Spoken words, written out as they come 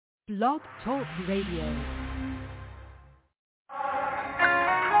Blog Talk Radio. You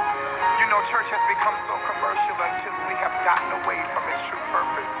know, church has become so commercial until we have gotten away from its true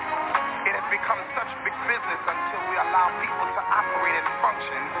purpose. It has become such big business until we allow people to operate and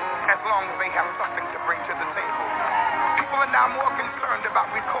function as long as they have something to bring to the table. People are now more concerned about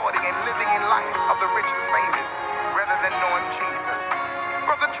recording and living in life of the rich and famous rather than knowing Jesus.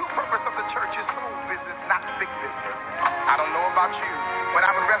 For the true purpose of the church is soul business, not big business. I don't know about you, but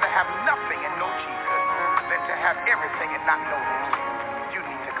I would rather have nothing and know Jesus than to have everything and not know him. You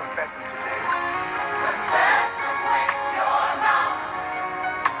need to confess him today. Confess him with your mouth.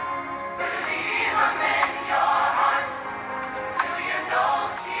 Believe him in your heart. Do you know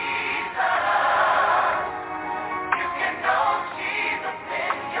Jesus? You can know Jesus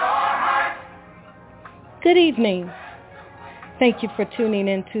in your heart. Good evening. Thank you for tuning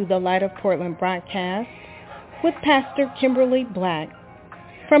into the Light of Portland broadcast with Pastor Kimberly Black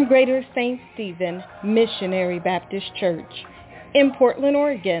from Greater St. Stephen Missionary Baptist Church in Portland,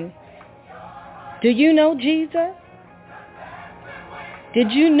 Oregon. Do you know Jesus?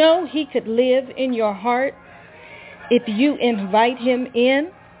 Did you know he could live in your heart if you invite him in?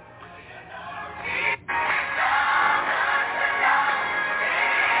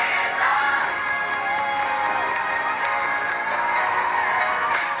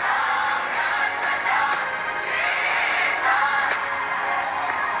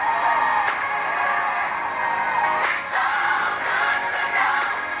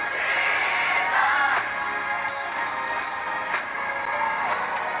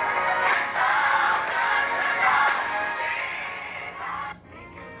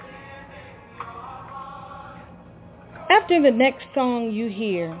 After the next song you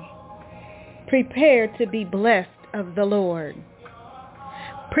hear, prepare to be blessed of the Lord.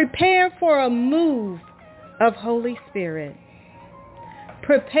 Prepare for a move of Holy Spirit.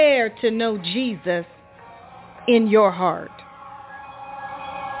 Prepare to know Jesus in your heart.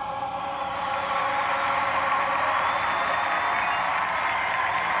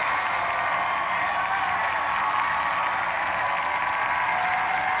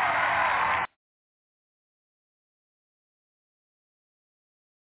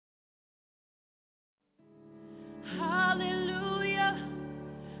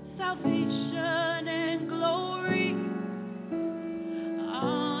 Salvation and glory,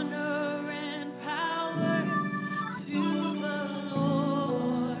 honor and power to the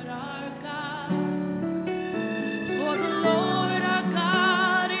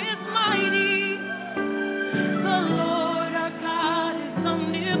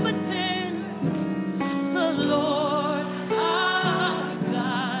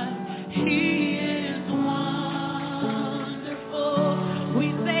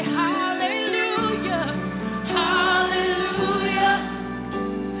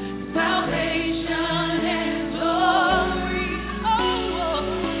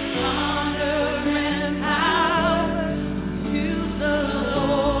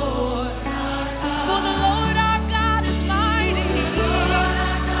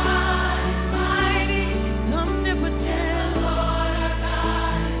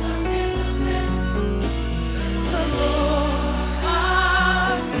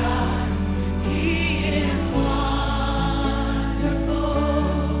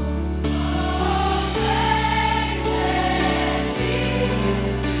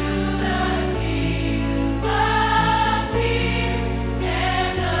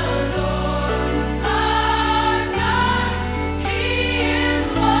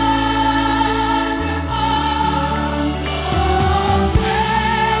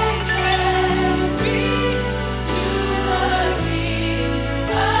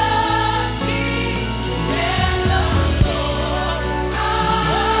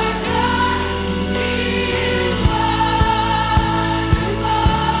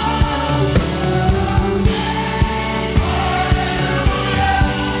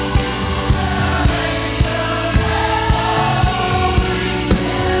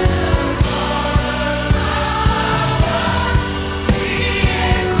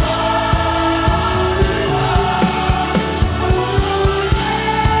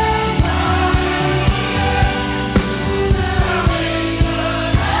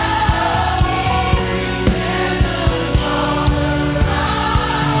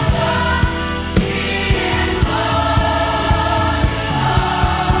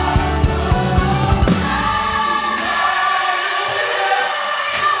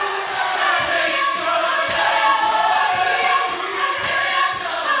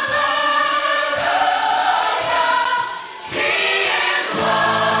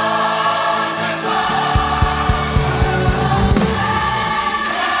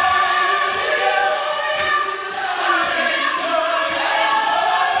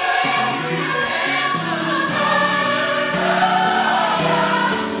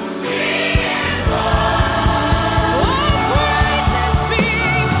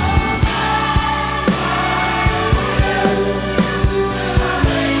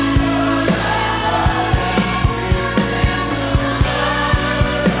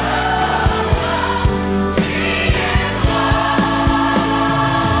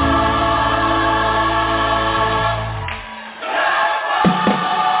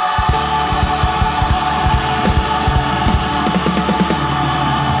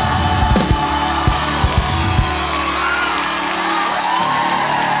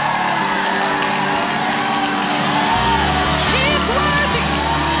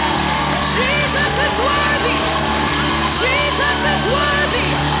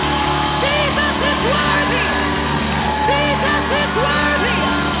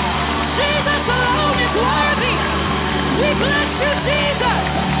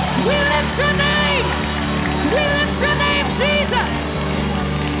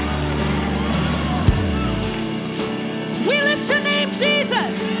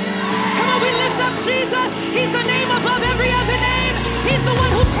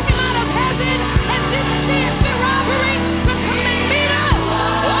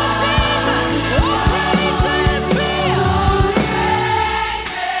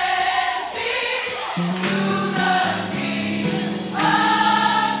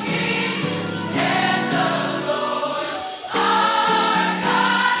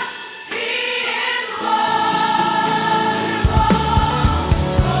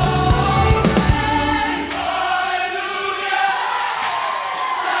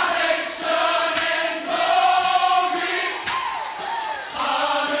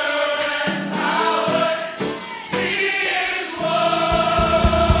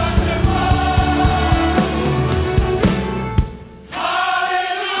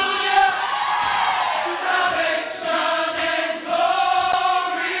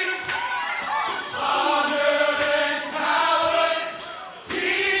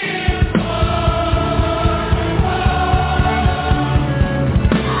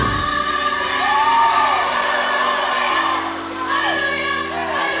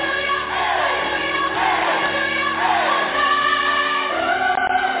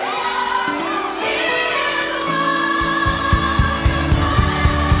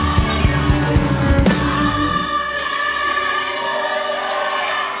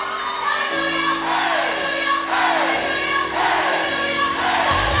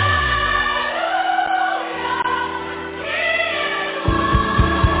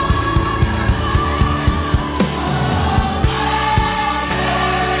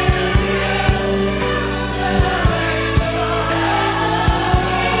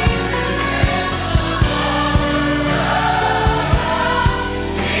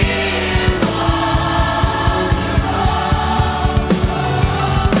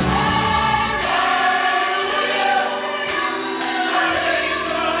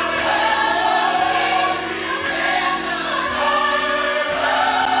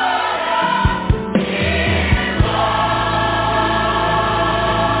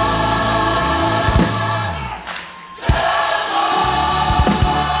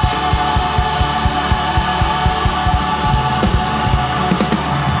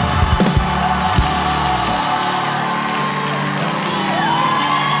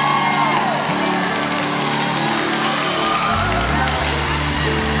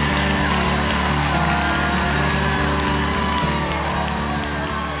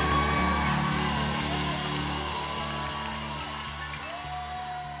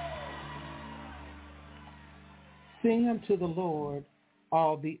Sing unto the Lord,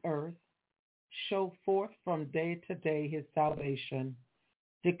 all the earth. Show forth from day to day his salvation.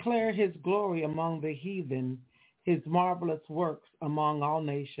 Declare his glory among the heathen, his marvelous works among all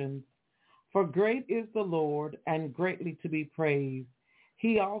nations. For great is the Lord, and greatly to be praised.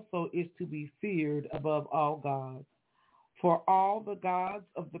 He also is to be feared above all gods. For all the gods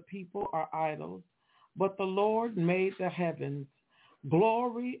of the people are idols, but the Lord made the heavens.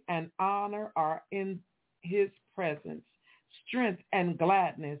 Glory and honor are in his presence. Strength and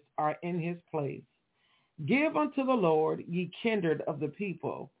gladness are in his place. Give unto the Lord, ye kindred of the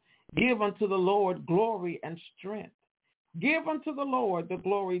people. Give unto the Lord glory and strength. Give unto the Lord the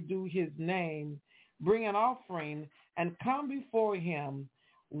glory due his name. Bring an offering and come before him.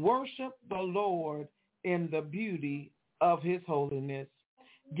 Worship the Lord in the beauty of his holiness.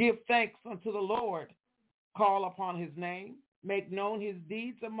 Give thanks unto the Lord. Call upon his name. Make known his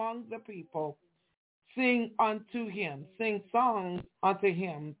deeds among the people. Sing unto him. Sing songs unto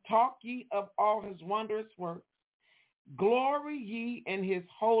him. Talk ye of all his wondrous works. Glory ye in his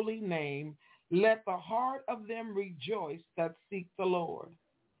holy name. Let the heart of them rejoice that seek the Lord.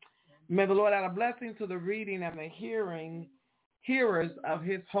 May the Lord add a blessing to the reading and the hearers of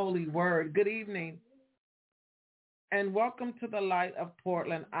his holy word. Good evening and welcome to the Light of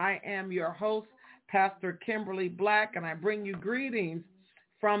Portland. I am your host, Pastor Kimberly Black, and I bring you greetings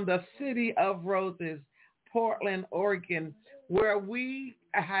from the City of Roses, Portland, Oregon, where we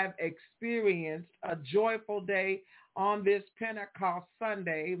have experienced a joyful day on this Pentecost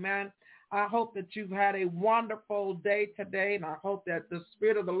Sunday. Amen. I hope that you've had a wonderful day today, and I hope that the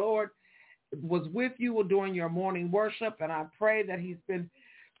Spirit of the Lord was with you during your morning worship, and I pray that he's been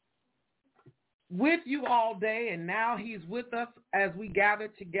with you all day, and now he's with us as we gather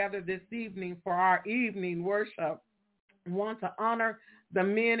together this evening for our evening worship. I want to honor the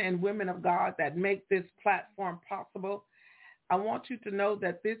men and women of God that make this platform possible. I want you to know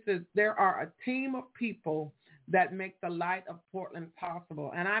that there are a team of people that make the Light of Portland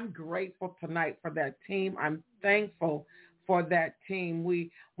possible, and I'm grateful tonight for that team. I'm thankful for that team.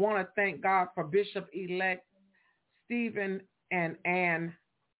 We want to thank God for Bishop-elect Stephen and Ann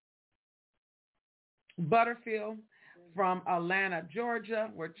Butterfield from Atlanta, Georgia.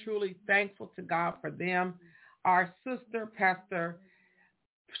 We're truly thankful to God for them. Our sister, Pastor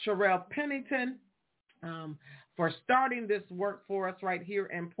Sherelle Pennington, for starting this work for us right here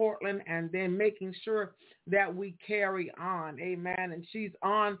in Portland and then making sure that we carry on. Amen. And she's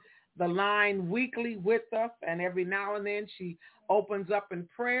on the line weekly with us, and every now and then she opens up in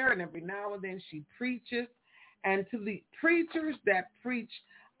prayer, and every now and then she preaches. And to the preachers that preach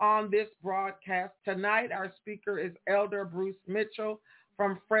on this broadcast tonight, our speaker is Elder Bruce Mitchell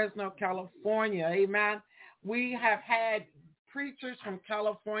from Fresno, California. Amen. We have had preachers from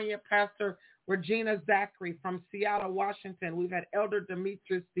California, Pastor Regina Zachary from Seattle, Washington. We've had Elder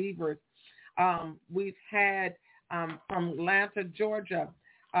Demetrius Devers. We've had from Atlanta, Georgia,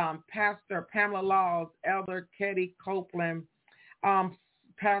 Pastor Pamela Laws, Elder Ketty Copeland,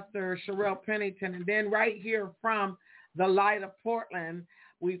 Pastor Sherelle Pennington, and then right here from the Light of Portland,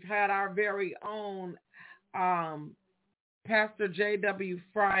 we've had our very own Pastor J.W.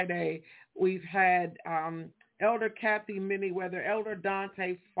 Friday. We've had Elder Kathy Miniweather, Elder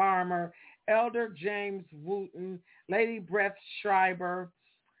Dante Farmer, Elder James Wooten, Lady Brett Schreiber,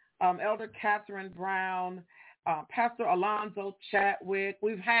 Elder Catherine Brown, Pastor Alonzo Chadwick.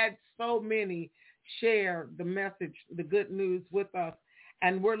 We've had so many share the message, the good news with us,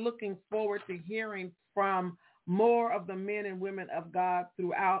 and we're looking forward to hearing from more of the men and women of God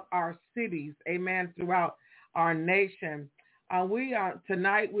throughout our cities, amen, throughout our nation.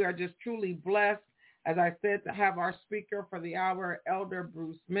 Tonight we are just truly blessed, as I said, to have our speaker for the hour, Elder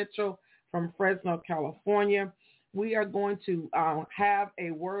Bruce Mitchell from Fresno, California. We are going to have a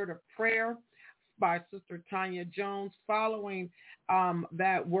word of prayer by Sister Tanya Jones. Following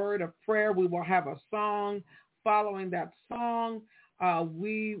that word of prayer, we will have a song. Following that song,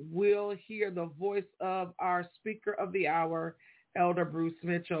 we will hear the voice of our speaker of the hour, Elder Bruce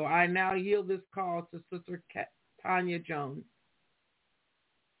Mitchell. I now yield this call to Sister Tanya Jones.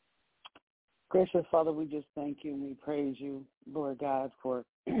 Gracious Father, we just thank you and we praise you, Lord God, for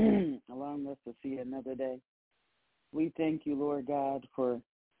allowing us to see another day. We thank you, Lord God, for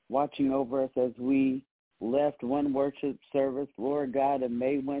watching over us as we left one worship service, Lord God, and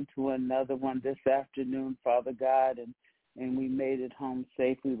may went to another one this afternoon, Father God, and we made it home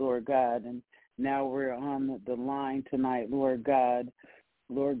safely, Lord God. And now we're on the line tonight, Lord God,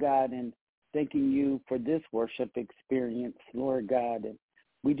 and thanking you for this worship experience, Lord God. And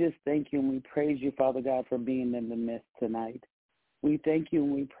we just thank you and we praise you, Father God, for being in the midst tonight. We thank you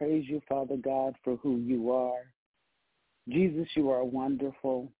and we praise you, Father God, for who you are. Jesus, you are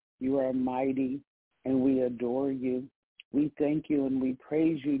wonderful. You are mighty, and we adore you. We thank you and we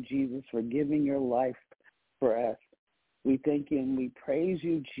praise you, Jesus, for giving your life for us. We thank you and we praise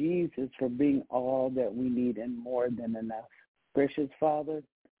you, Jesus, for being all that we need and more than enough. Gracious Father,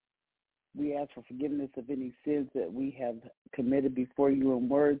 we ask for forgiveness of any sins that we have committed before you in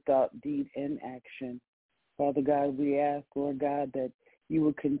word, thought, deed, and action. Father God, we ask, Lord God, that you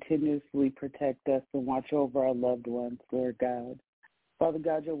will continuously protect us and watch over our loved ones, Lord God. Father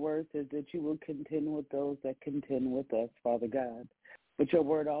God, your word says that you will contend with those that contend with us, Father God. But your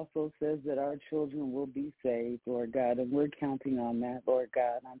word also says that our children will be saved, Lord God, and we're counting on that, Lord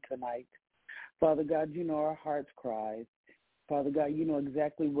God, on tonight. Father God, you know our heart's cries. Father God, you know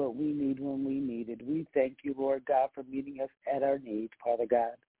exactly what we need when we need it. We thank you, Lord God, for meeting us at our needs, Father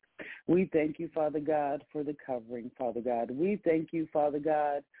God. We thank you, Father God, for the covering, Father God. We thank you, Father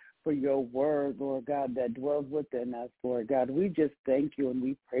God, for your word, Lord God, that dwells within us, Lord God. We just thank you and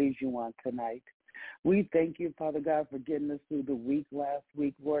we praise you on tonight. We thank you, Father God, for getting us through the week last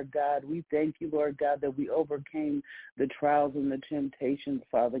week, Lord God. We thank you, Lord God, that we overcame the trials and the temptations,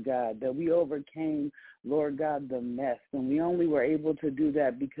 Father God, that we overcame, Lord God, the mess. And we only were able to do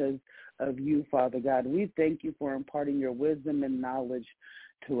that because of you, Father God. We thank you for imparting your wisdom and knowledge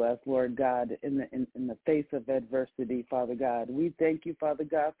to us, Lord God, in the face of adversity, Father God. We thank you, Father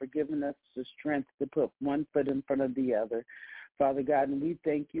God, for giving us the strength to put one foot in front of the other, Father God. And we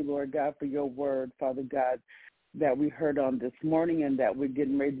thank you, Lord God, for your word, Father God, that we heard on this morning and that we're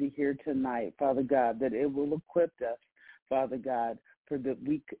getting ready to hear tonight, Father God, that it will equip us, Father God, for the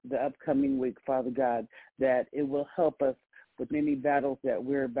upcoming week, Father God, that it will help us with any battles that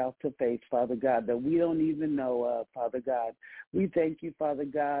we're about to face, Father God, that we don't even know of, Father God. We thank you, Father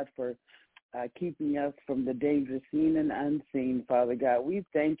God, for keeping us from the dangers seen and unseen, Father God. We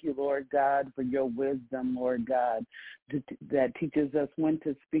thank you, Lord God, for your wisdom, Lord God, that teaches us when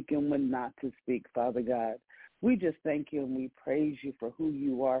to speak and when not to speak, Father God. We just thank you and we praise you for who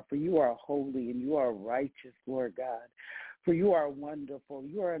you are, for you are holy and you are righteous, Lord God. For you are wonderful.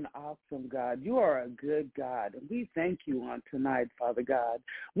 You are an awesome God. You are a good God. And we thank you on tonight, Father God.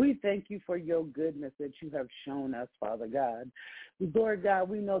 We thank you for your goodness that you have shown us, Father God. Lord God,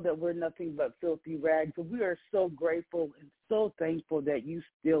 we know that we're nothing but filthy rags, but we are so grateful and so thankful that you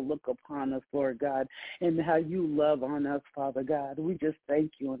still look upon us, Lord God, and how you love on us, Father God. We just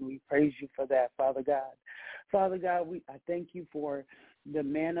thank you and we praise you for that, Father God. Father God, I thank you for the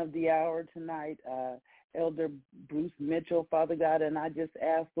man of the hour tonight, Elder Bruce Mitchell, Father God, and I just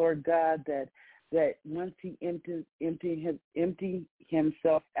ask, Lord God, that once he empty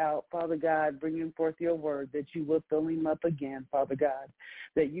himself out, Father God, bringing forth your word, that you will fill him up again, Father God,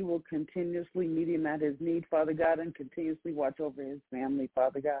 that you will continuously meet him at his need, Father God, and continuously watch over his family,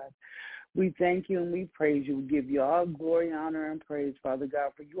 Father God. We thank you and we praise you. We give you all glory, honor, and praise, Father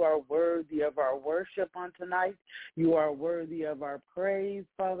God, for you are worthy of our worship on tonight. You are worthy of our praise,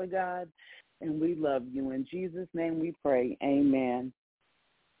 Father God, and we love you. In Jesus' name we pray. Amen.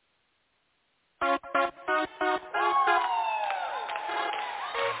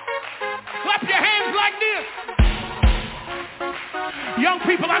 Clap your hands like this. Young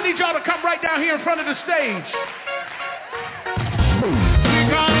people, I need y'all to come right down here in front of the stage. We're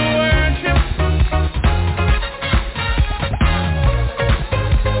gonna worship.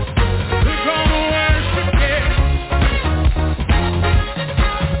 We're gonna worship, yeah.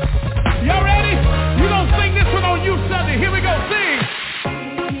 Y'all ready? We're gonna sing this one on Youth Sunday. Here we go, sing.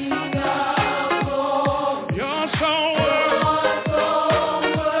 You're so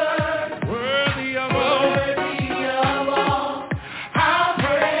worthy of all our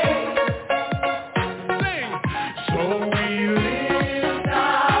praise. Sing.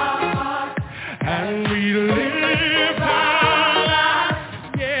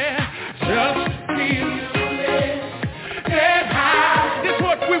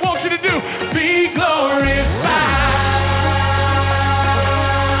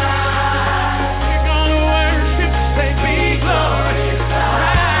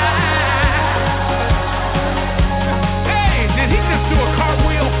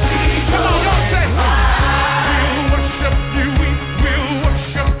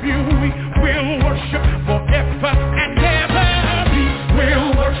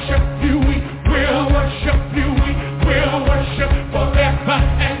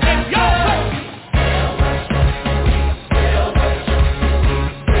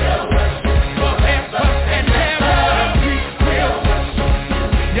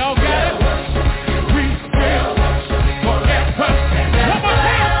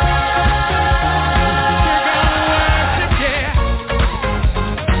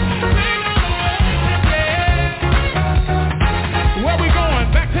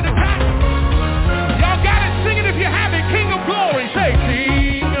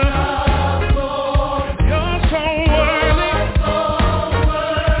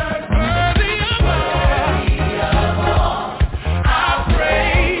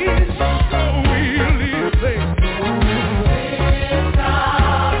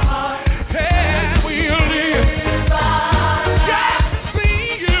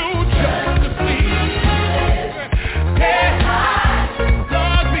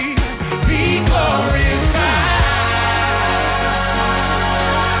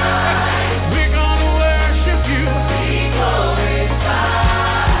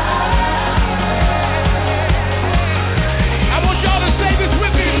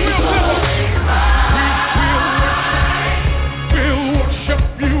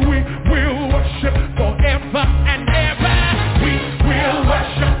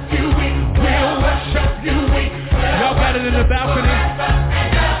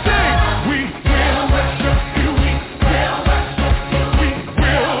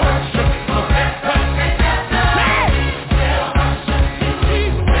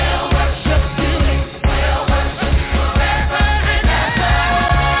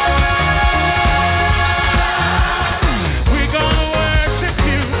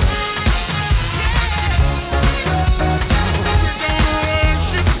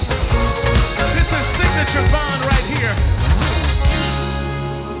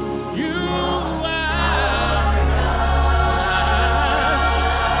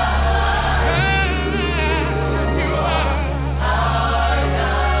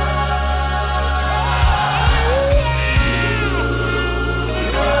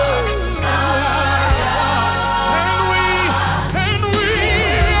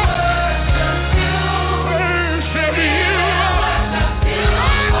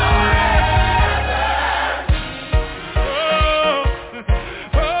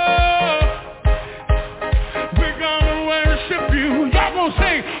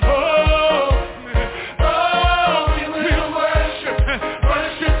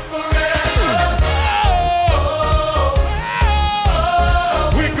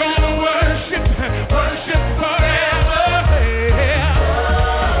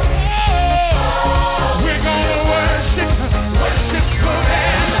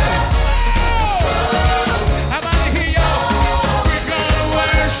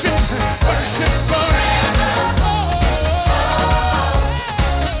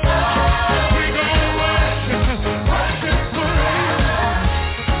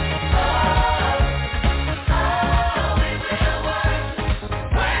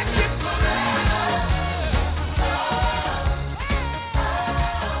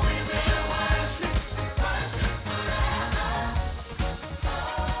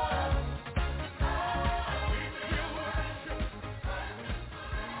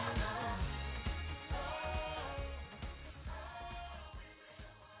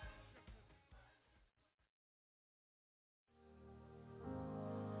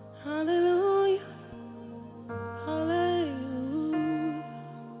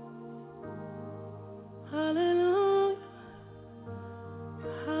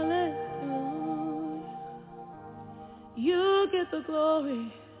 the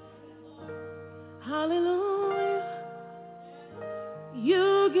glory. Hallelujah.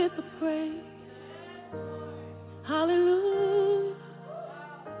 You get the praise. Hallelujah.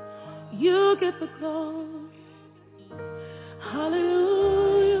 You get the glory.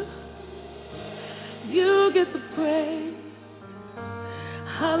 Hallelujah. You get the praise.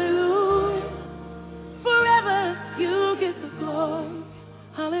 Hallelujah. Forever you get the glory.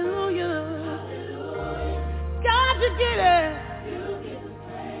 Hallelujah. God, you get it.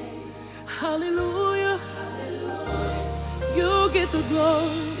 Hallelujah. You get the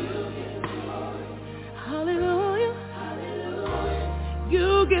glory. Hallelujah.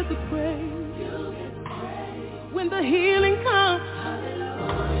 You get the praise. When the healing comes,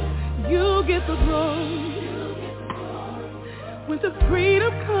 you get the glory. When the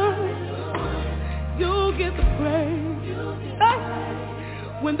freedom comes, you get the praise.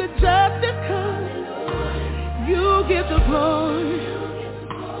 When the justice comes, you get the glory.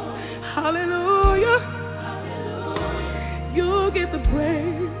 Hallelujah. You get the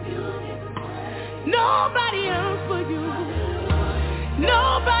praise. Nobody else for you.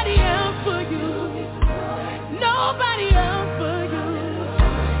 Nobody else for you. Nobody else for you.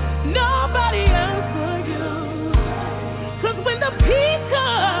 Nobody else for you. 'Cause when the peace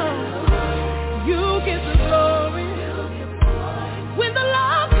comes, you get the glory. When the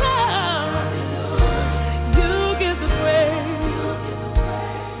love comes, you get the praise.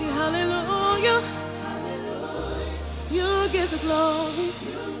 Hallelujah. You get the glory.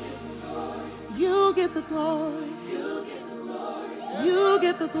 You get the glory. You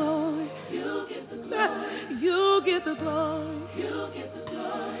get the glory. You get the glory.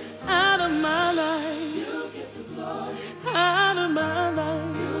 Out of my life. Out of my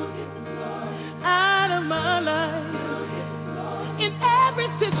life. Out of my life. In every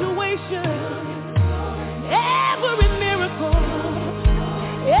situation, every miracle,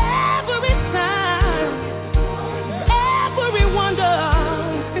 every sign, every wonder,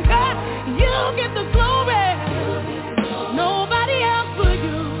 you get the glory. Nobody else but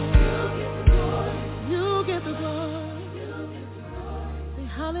you. You get the glory. Say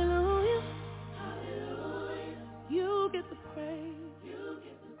hallelujah. You get the praise.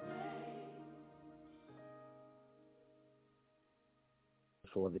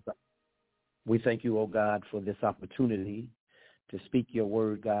 We thank you, oh God, for this opportunity to speak your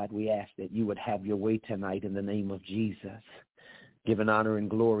word, God. We ask that you would have your way tonight in the name of Jesus. Giving honor and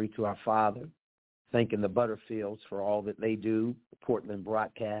glory to our Father, thanking the Butterfields for all that they do, the Portland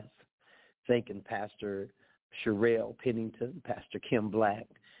broadcast, thanking Pastor Sherelle Pennington, Pastor Kim Black,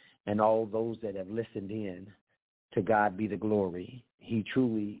 and all those that have listened in. To God be the glory. He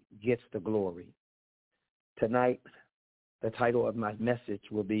truly gets the glory. Tonight, the title of my message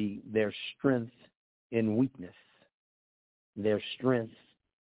will be Their Strength in Weakness. Their strength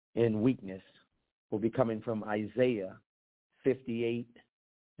in weakness will be coming from Isaiah 58,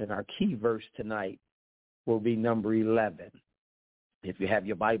 and our key verse tonight will be number 11. If you have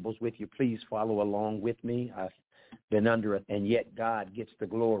your Bibles with you, please follow along with me. I've been under it, and yet God gets the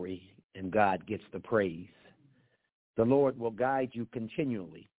glory and God gets the praise. The Lord will guide you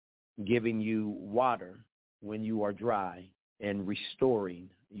continually, giving you water when you are dry and restoring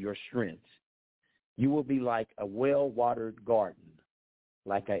your strength. You will be like a well-watered garden,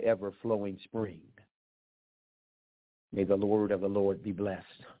 like an ever-flowing spring. May the word of the Lord be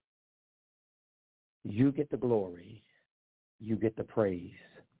blessed. You get the glory. You get the praise.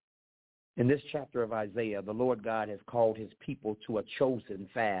 In this chapter of Isaiah, the Lord God has called his people to a chosen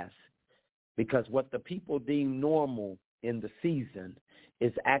fast, because what the people deem normal in the season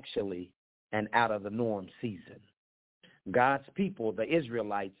is actually an out-of-the-norm season. God's people, the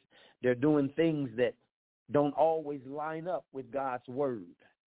Israelites, they're doing things that don't always line up with God's word.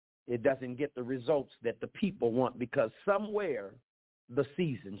 It doesn't get the results that the people want, because somewhere the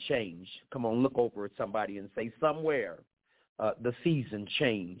season changed. Come on, look over at somebody and say, somewhere the season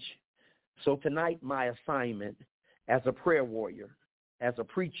changed. So tonight my assignment as a prayer warrior, as a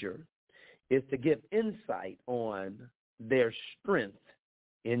preacher, is to give insight on their strength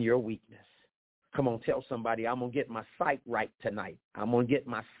in your weakness. Come on, tell somebody, I'm going to get my sight right tonight. I'm going to get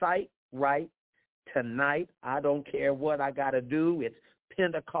my sight right tonight. I don't care what I got to do. It's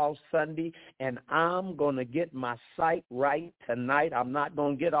Pentecost Sunday, and I'm going to get my sight right tonight. I'm not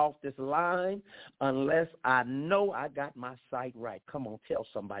going to get off this line unless I know I got my sight right. Come on, tell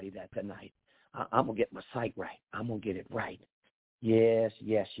somebody that tonight. I'm going to get my sight right. I'm going to get it right. Yes,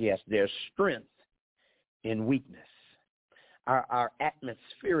 yes, yes. There's strength in weakness. Our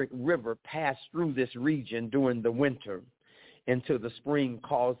atmospheric river passed through this region during the winter. into the spring,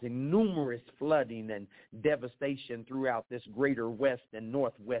 causing numerous flooding and devastation throughout this greater west and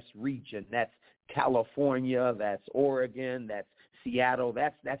northwest region. That's California, that's Oregon, that's Seattle,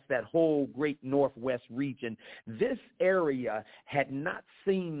 that's that whole great northwest region. This area had not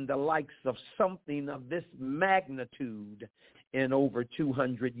seen the likes of something of this magnitude in over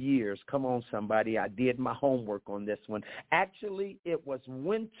 200 years. Come on, somebody. I did my homework on this one. Actually, it was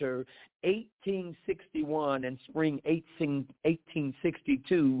winter 1861 and spring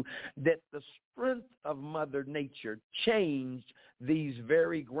 1862 that the strength of Mother Nature changed these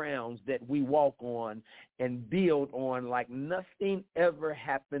very grounds that we walk on and build on like nothing ever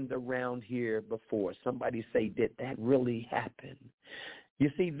happened around here before. Somebody say, did that really happen?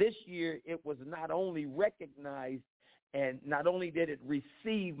 You see, this year it was not only recognized, and not only did it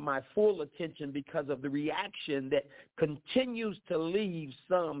receive my full attention because of the reaction that continues to leave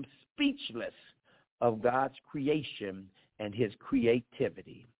some speechless of God's creation and his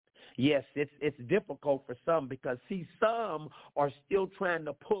creativity. Yes, it's difficult for some because, see, some are still trying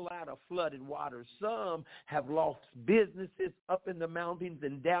to pull out of flooded water. Some have lost businesses up in the mountains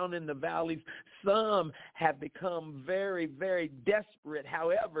and down in the valleys. Some have become very, very desperate.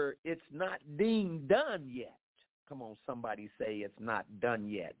 However, it's not deemed done yet. Come on, somebody say it's not done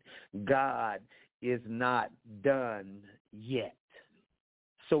yet. God is not done yet.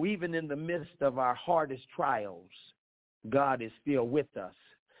 So even in the midst of our hardest trials, God is still with us.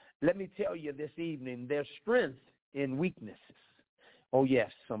 Let me tell you this evening, there's strength in weaknesses. Oh,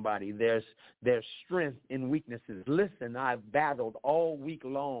 yes, somebody, there's strength in weaknesses. Listen, I've battled all week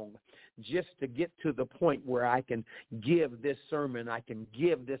long just to get to the point where I can give this sermon, I can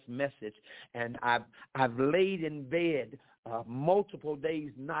give this message. And I've laid in bed multiple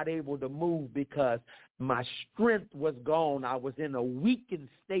days not able to move because my strength was gone. I was in a weakened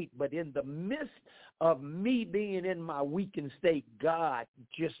state, but in the midst of me being in my weakened state, God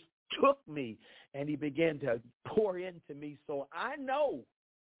just took me and he began to pour into me. So I know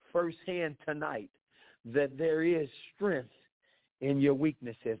firsthand tonight that there is strength in your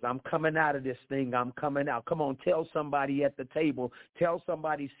weaknesses. I'm coming out of this thing. I'm coming out. Come on, tell somebody at the table. Tell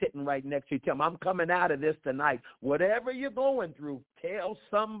somebody sitting right next to you. Tell them, I'm coming out of this tonight. Whatever you're going through, tell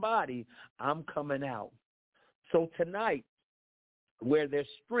somebody I'm coming out. So tonight, where there's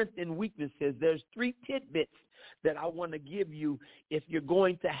strength in weaknesses, there's 3 tidbits that I want to give you if you're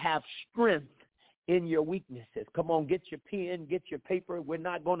going to have strength in your weaknesses. Come on, get your pen, get your paper. We're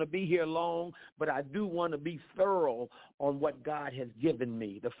not going to be here long, but I do want to be thorough on what God has given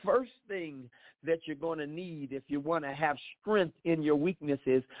me. The first thing that you're going to need if you want to have strength in your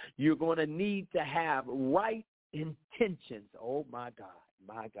weaknesses, you're going to need to have right intentions. Oh, my God.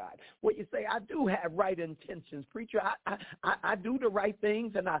 My God. Well, you say, I do have right intentions. Preacher, I do the right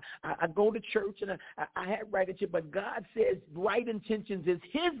things, and I go to church, and I have right intentions. But God says right intentions is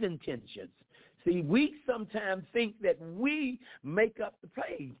his intentions. See, we sometimes think that we make up the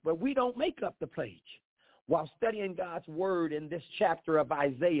page, but we don't make up the page. While studying God's word in this chapter of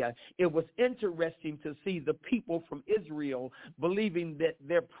Isaiah, it was interesting to see the people from Israel believing that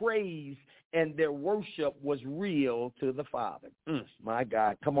their praise and their worship was real to the Father. My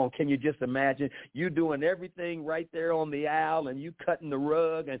God, come on, can you just imagine? You doing everything right there on the aisle, and you cutting the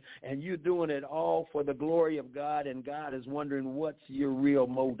rug, and you doing it all for the glory of God, and God is wondering what's your real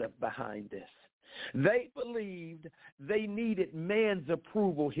motive behind this. They believed they needed man's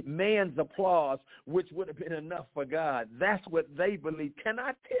approval, man's applause, which would have been enough for God. That's what they believed. Can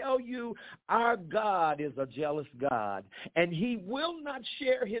I tell you, our God is a jealous God, and he will not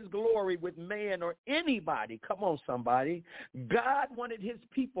share his glory with man or anybody. Come on, somebody. God wanted his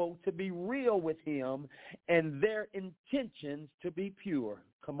people to be real with him and their intentions to be pure.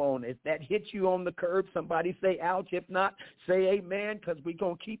 Come on, if that hits you on the curb, somebody say ouch. If not, say amen, because we're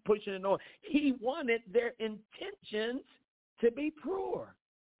going to keep pushing it on. He wanted their intentions to be pure.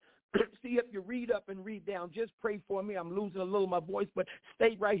 See, if you read up and read down, just pray for me. I'm losing a little of my voice, but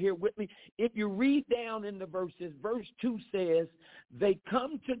stay right here with me. If you read down in the verses, verse 2 says, they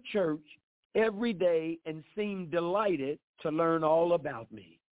come to church every day and seem delighted to learn all about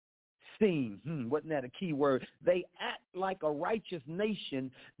me. Wasn't that a key word? They act like a righteous nation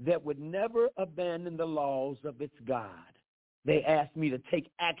that would never abandon the laws of its God. They asked me to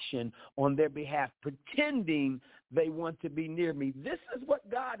take action on their behalf, pretending they want to be near me. This is what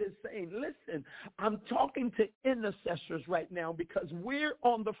God is saying. Listen, I'm talking to intercessors right now because we're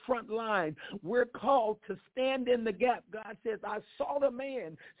on the front line. We're called to stand in the gap. God says, I sought a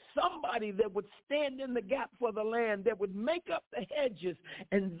man, somebody that would stand in the gap for the land, that would make up the hedges.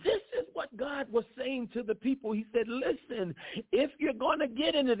 And this is what God was saying to the people. He said, listen, if you're going to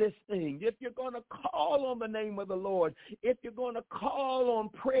get into this thing, if you're going to call on the name of the Lord, if you're going to call on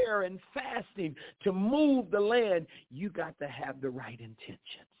prayer and fasting to move the land, you got to have the right intentions.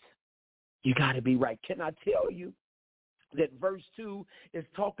 You got to be right. Can I tell you that verse 2 is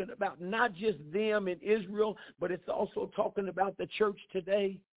talking about not just them in Israel, but it's also talking about the church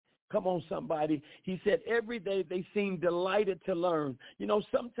today? Come on, somebody. He said every day they seem delighted to learn. You know,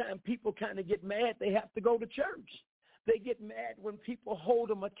 sometimes people kind of get mad they have to go to church. They get mad when people hold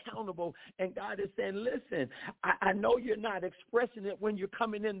them accountable, and God is saying, listen, I know you're not expressing it when you're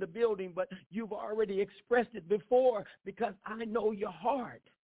coming in the building, but you've already expressed it before because I know your heart.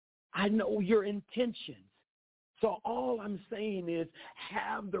 I know your intentions. So all I'm saying is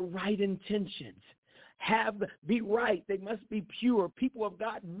have the right intentions. Be right. They must be pure. People of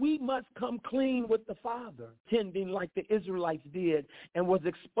God, we must come clean with the Father, tending like the Israelites did and was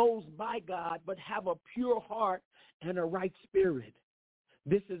exposed by God, but have a pure heart and a right spirit.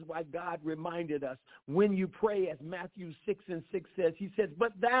 This is why God reminded us when you pray, as Matthew 6:6 says, he says,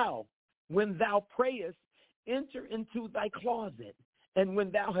 but thou, when thou prayest, enter into thy closet, and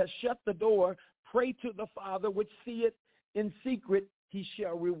when thou hast shut the door, pray to the Father which seeth in secret, he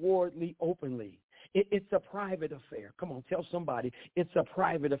shall reward thee openly. It's a private affair. Come on, tell somebody. It's a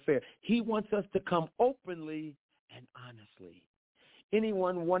private affair. He wants us to come openly and honestly.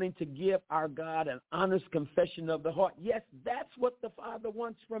 Anyone wanting to give our God an honest confession of the heart, yes, that's what the Father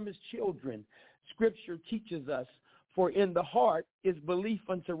wants from his children. Scripture teaches us, for in the heart is belief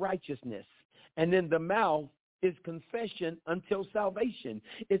unto righteousness, and in the mouth is confession until salvation.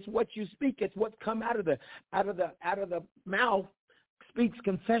 It's what you speak. It's what come out of the mouth speaks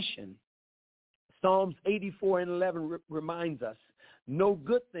confession. Psalms 84:11 reminds us, no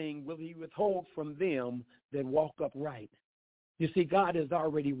good thing will he withhold from them that walk upright. You see, God is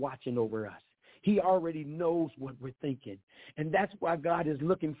already watching over us. He already knows what we're thinking. And that's why God is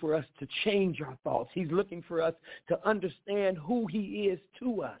looking for us to change our thoughts. He's looking for us to understand who he is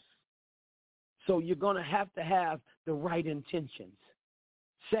to us. So you're going to have the right intentions.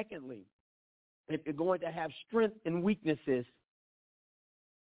 Secondly, if you're going to have strength and weaknesses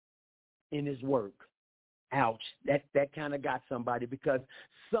in his work. Ouch, that kind of got somebody, because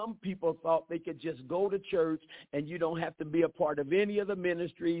some people thought they could just go to church and you don't have to be a part of any of the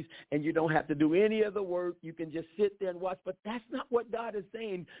ministries and you don't have to do any of the work. You can just sit there and watch. But that's not what God is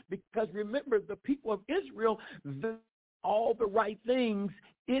saying, because remember, the people of Israel, all the right things,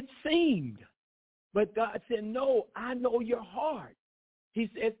 it seemed. But God said, no, I know your heart. He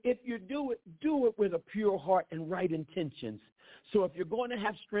said, if you do it with a pure heart and right intentions. So if you're going to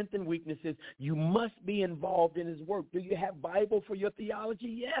have strength and weaknesses, you must be involved in his work. Do you have Bible for your theology?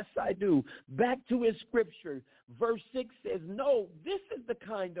 Yes, I do. Back to his scripture. Verse 6 says, no, this is the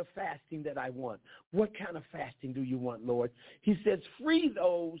kind of fasting that I want. What kind of fasting do you want, Lord? He says, free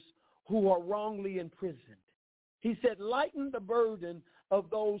those who are wrongly imprisoned. He said, lighten the burden of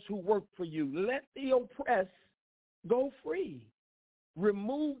those who work for you. Let the oppressed go free.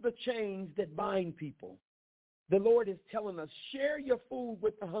 Remove the chains that bind people. The Lord is telling us, share your food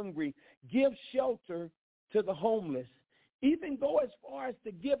with the hungry. Give shelter to the homeless. Even go as far as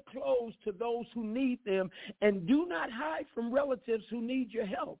to give clothes to those who need them. And do not hide from relatives who need your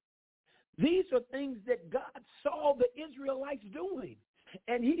help. These are things that God saw the Israelites doing.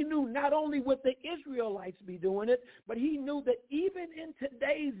 And he knew not only would the Israelites be doing it, but he knew that even in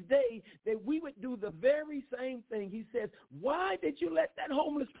today's day that we would do the very same thing. He says, why did you let that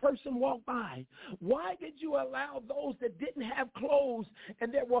homeless person walk by? Why did you allow those that didn't have clothes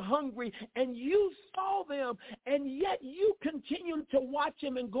and that were hungry, and you saw them, and yet you continued to watch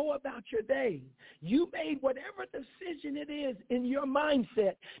them and go about your day? You made whatever decision it is in your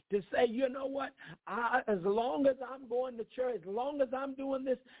mindset to say, you know what, as long as I'm going to church, as long as I'm doing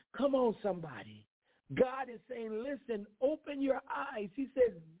this, come on, somebody. God is saying, listen, open your eyes. He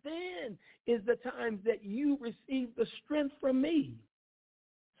says, then is the time that you receive the strength from me.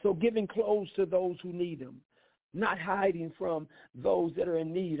 So giving clothes to those who need them, not hiding from those that are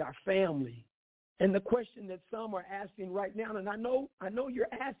in need, our family. And the question that some are asking right now, and I know you're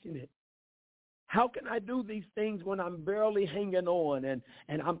asking it, how can I do these things when I'm barely hanging on and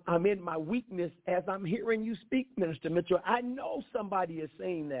I'm in my weakness as I'm hearing you speak, Minister Mitchell? I know somebody is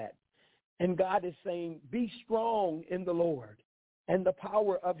saying that. And God is saying, be strong in the Lord and the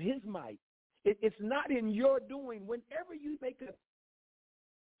power of his might. It's not in your doing. Whenever you make a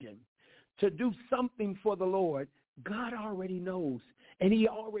decision to do something for the Lord, God already knows, and he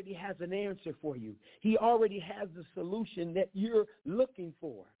already has an answer for you. He already has the solution that you're looking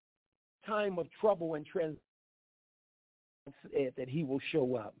for. Time of trouble and transition, said that he will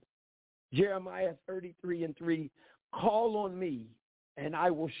show up. Jeremiah 33:3, call on me, and I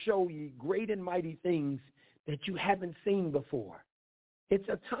will show you great and mighty things that you haven't seen before. It's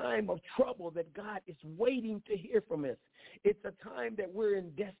a time of trouble that God is waiting to hear from us. It's a time that we're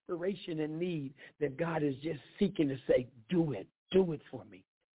in desperation and need, that God is just seeking to say, do it for me,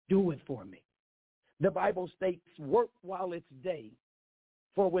 do it for me. The Bible states, work while it's day,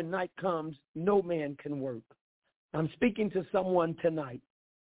 for when night comes, no man can work. I'm speaking to someone tonight,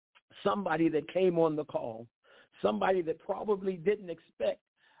 somebody that came on the call, somebody that probably didn't expect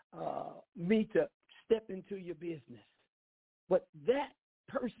me to step into your business. But that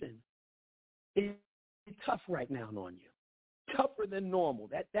person is tough right now on you, tougher than normal.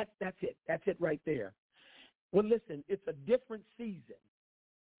 That's it. That's it right there. Well, listen, it's a different season,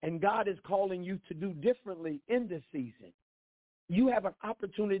 and God is calling you to do differently in this season. You have an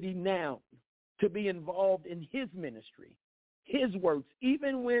opportunity now to be involved in his ministry, his works,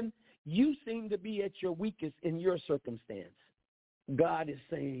 even when you seem to be at your weakest in your circumstance. God is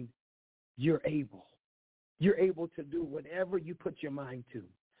saying, you're able. You're able to do whatever you put your mind to.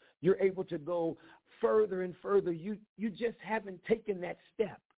 You're able to go further and further. You just haven't taken that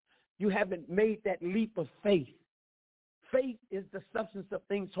step. You haven't made that leap of faith. Faith is the substance of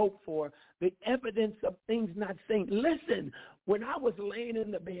things hoped for, the evidence of things not seen. Listen, when I was laying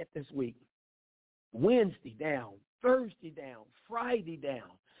in the bed this week, Wednesday down, Thursday down, Friday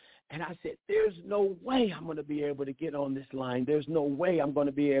down, and I said, there's no way I'm going to be able to get on this line. There's no way I'm going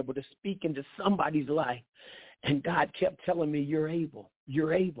to be able to speak into somebody's life. And God kept telling me, you're able.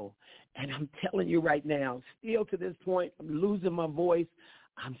 You're able. And I'm telling you right now, still to this point, I'm losing my voice.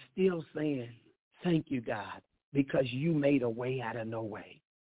 I'm still saying, thank you, God, because you made a way out of no way.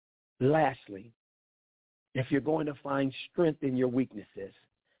 Lastly, if you're going to find strength in your weaknesses,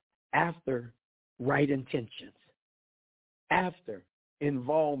 after right intentions, after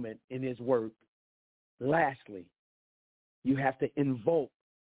involvement in his work, lastly, you have to invoke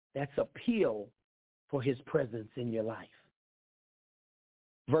that's appeal for his presence in your life.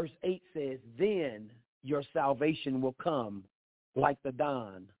 Verse 8 says, then your salvation will come like the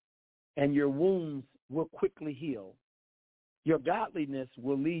dawn, and your wounds will quickly heal. Your godliness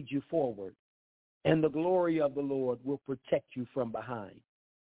will lead you forward, and the glory of the Lord will protect you from behind.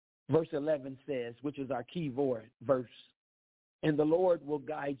 Verse 11 says, which is our key verse, and the Lord will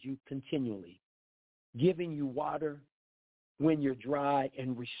guide you continually, giving you water when you're dry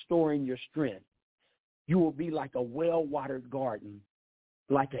and restoring your strength. You will be like a well-watered garden,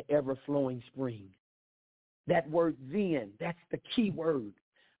 like an ever-flowing spring. That word then, that's the key word,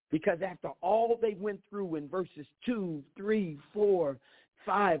 because after all they went through in verses 2, 3, 4,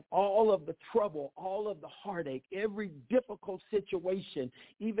 5, all of the trouble, all of the heartache, every difficult situation,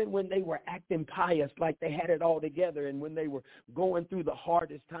 even when they were acting pious like they had it all together, and when they were going through the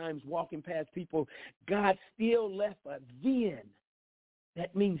hardest times, walking past people, God still left a then.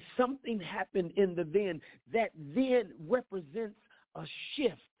 That means something happened in the then. That then represents a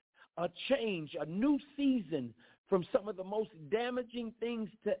shift, a change, a new season from some of the most damaging things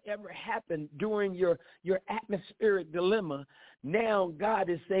to ever happen during your atmospheric dilemma. Now God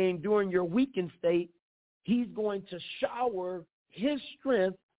is saying during your weakened state, he's going to shower his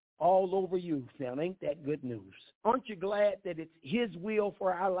strength all over you. Now, ain't that good news? Aren't you glad that it's his will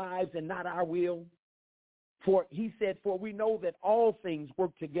for our lives and not our will? For he said, for we know that all things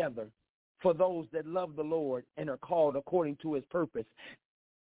work together for those that love the Lord and are called according to his purpose.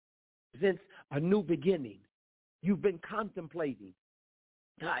 Since a new beginning, you've been contemplating,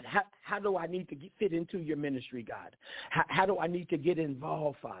 God, how do I need to fit into your ministry, God? How do I need to get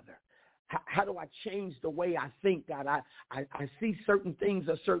involved, Father? How do I change the way I think, God? I see certain things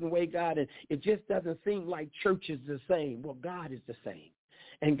a certain way, God, and it just doesn't seem like church is the same. Well, God is the same,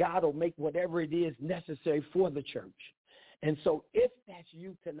 and God will make whatever it is necessary for the church. And so if that's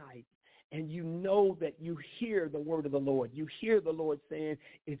you tonight, and you know that you hear the word of the Lord, you hear the Lord saying,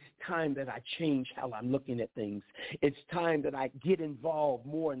 it's time that I change how I'm looking at things. It's time that I get involved,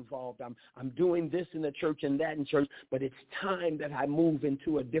 more involved. I'm doing this in the church and that in church, but it's time that I move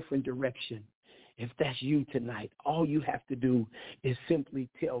into a different direction. If that's you tonight, all you have to do is simply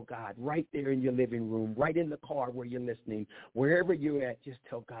tell God right there in your living room, right in the car where you're listening, wherever you're at, just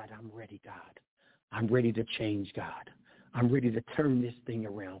tell God, I'm ready, God. I'm ready to change, God. I'm ready to turn this thing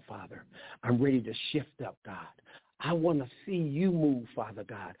around, Father. I'm ready to shift up, God. I want to see you move, Father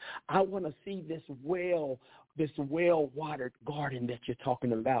God. I want to see this well-watered garden that you're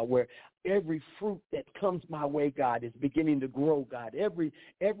talking about, where every fruit that comes my way, God, is beginning to grow, God.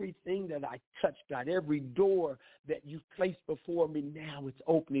 Everything that I touch, God, every door that you've placed before me now, it's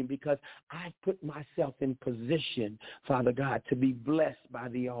opening because I put myself in position, Father God, to be blessed by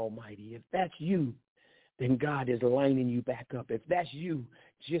the Almighty. If that's you, then God is lining you back up. If that's you,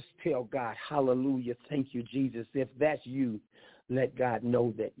 just tell God, hallelujah, thank you, Jesus. If that's you, let God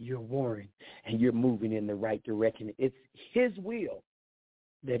know that you're warring and you're moving in the right direction. It's his will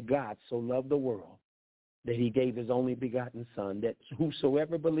that God so loved the world that he gave his only begotten Son, that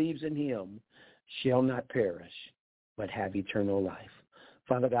whosoever believes in him shall not perish, but have eternal life.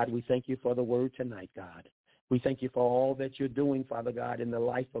 Father God, we thank you for the word tonight, God. We thank you for all that you're doing, Father God, in the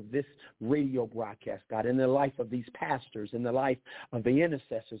life of this radio broadcast, God, in the life of these pastors, in the life of the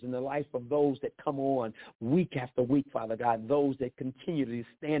intercessors, in the life of those that come on week after week, Father God, those that continue to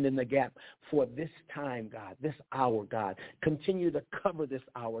stand in the gap for this time, God, this hour, God. Continue to cover this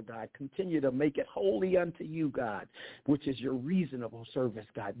hour, God. Continue to make it holy unto you, God, which is your reasonable service,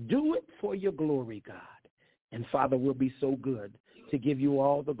 God. Do it for your glory, God. And, Father, we'll be so good to give you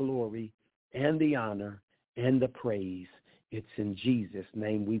all the glory and the honor and the praise. It's in Jesus'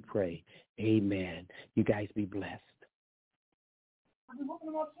 name we pray. Amen. You guys be blessed.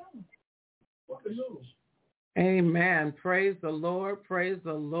 Amen. Praise the Lord. Praise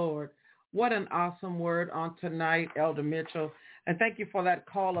the Lord. What an awesome word on tonight, Elder Mitchell. And thank you for that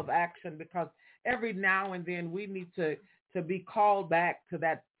call of action, because every now and then we need to be called back to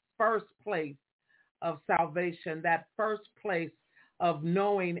that first place of salvation, that first place of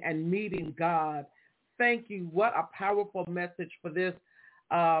knowing and meeting God. Thank you. What a powerful message for this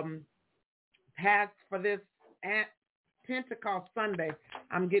Pentecost Sunday.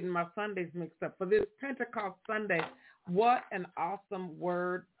 I'm getting my Sundays mixed up. For this Pentecost Sunday, what an awesome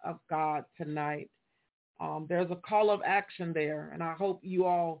word of God tonight. There's a call of action there, and I hope you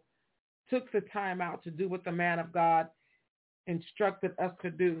all took the time out to do what the man of God instructed us to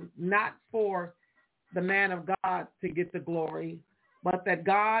do, not for the man of God to get the glory, but that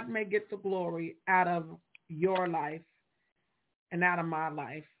God may get the glory out of your life and out of my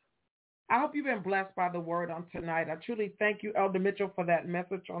life. I hope you've been blessed by the word on tonight. I truly thank you, Elder Mitchell, for that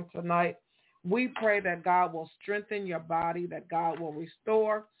message on tonight. We pray that God will strengthen your body, that God will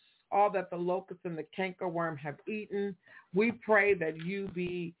restore all that the locusts and the cankerworm have eaten. We pray that you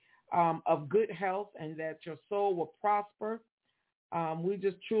be of good health and that your soul will prosper. We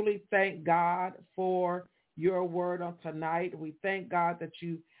just truly thank God for your word on tonight. We thank God that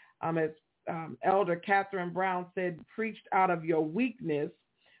you, as Elder Catherine Brown said, preached out of your weakness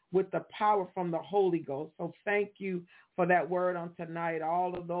with the power from the Holy Ghost. So thank you for that word on tonight.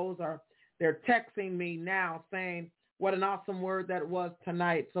 All of those they're texting me now saying what an awesome word that was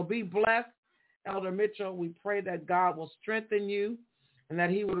tonight. So be blessed, Elder Mitchell. We pray that God will strengthen you and that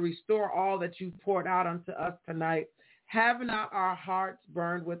he will restore all that you poured out unto us tonight. Having our hearts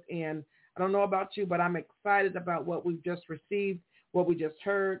burned within. I don't know about you, but I'm excited about what we've just received, what we just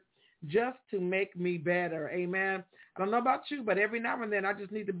heard, just to make me better. Amen. I don't know about you, but every now and then I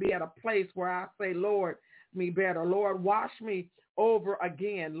just need to be at a place where I say, Lord, me better. Lord, wash me over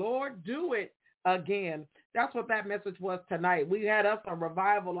again. Lord, do it again. That's what that message was tonight. We had us a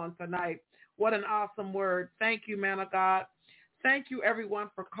revival on tonight. What an awesome word. Thank you, man of God. Thank you, everyone,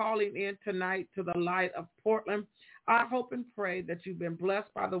 for calling in tonight to the Light of Portland. I hope and pray that you've been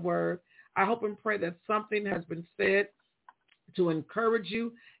blessed by the word. I hope and pray that something has been said to encourage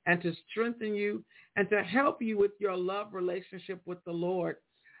you and to strengthen you and to help you with your love relationship with the Lord.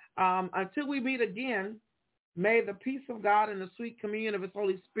 Until we meet again, may the peace of God and the sweet communion of his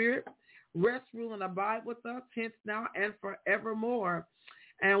Holy Spirit rest, rule, and abide with us, hence now and forevermore.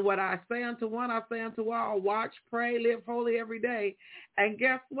 And what I say unto one, I say unto all, watch, pray, live holy every day. And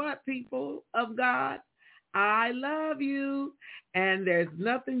guess what, people of God? I love you, and there's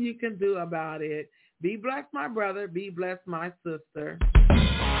nothing you can do about it. Be blessed, my brother. Be blessed, my sister.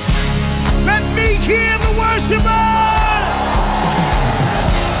 Let me hear the worshipers.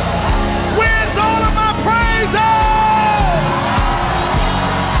 Where's all of my praises?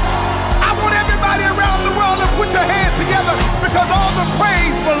 I want everybody around the world to put your hands together, because all the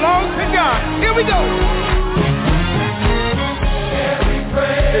praise belongs to God. Here we go. Every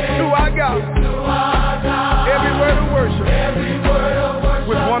praise is to our God. Every word of worship,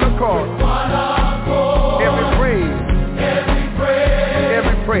 with one accord. Every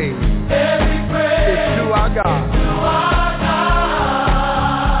praise is to our God.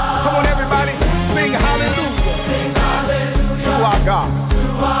 Come on, everybody, sing hallelujah to our God.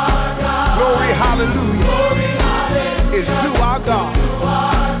 Glory, hallelujah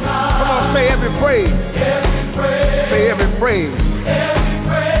praise. Say every praise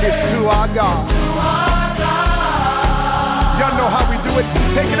is to our God. Y'all know how we do it.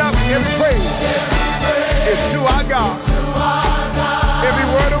 Take it up. Every praise is to our God. Every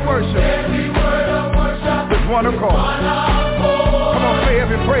word of worship is one accord. Come on, say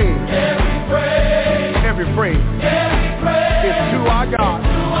every praise. Every praise is to our God.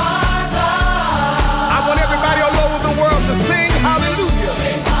 I want everybody all over the world to sing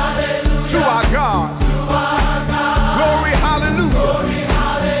hallelujah to our God. Glory,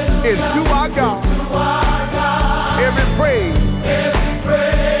 hallelujah is to our God. Every praise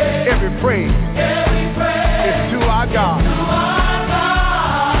is to our God.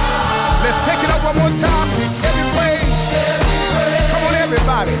 Let's take it up one more time. Every praise. Come on,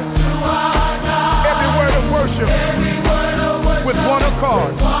 everybody. Every word of worship with one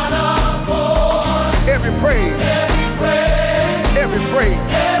accord. Every praise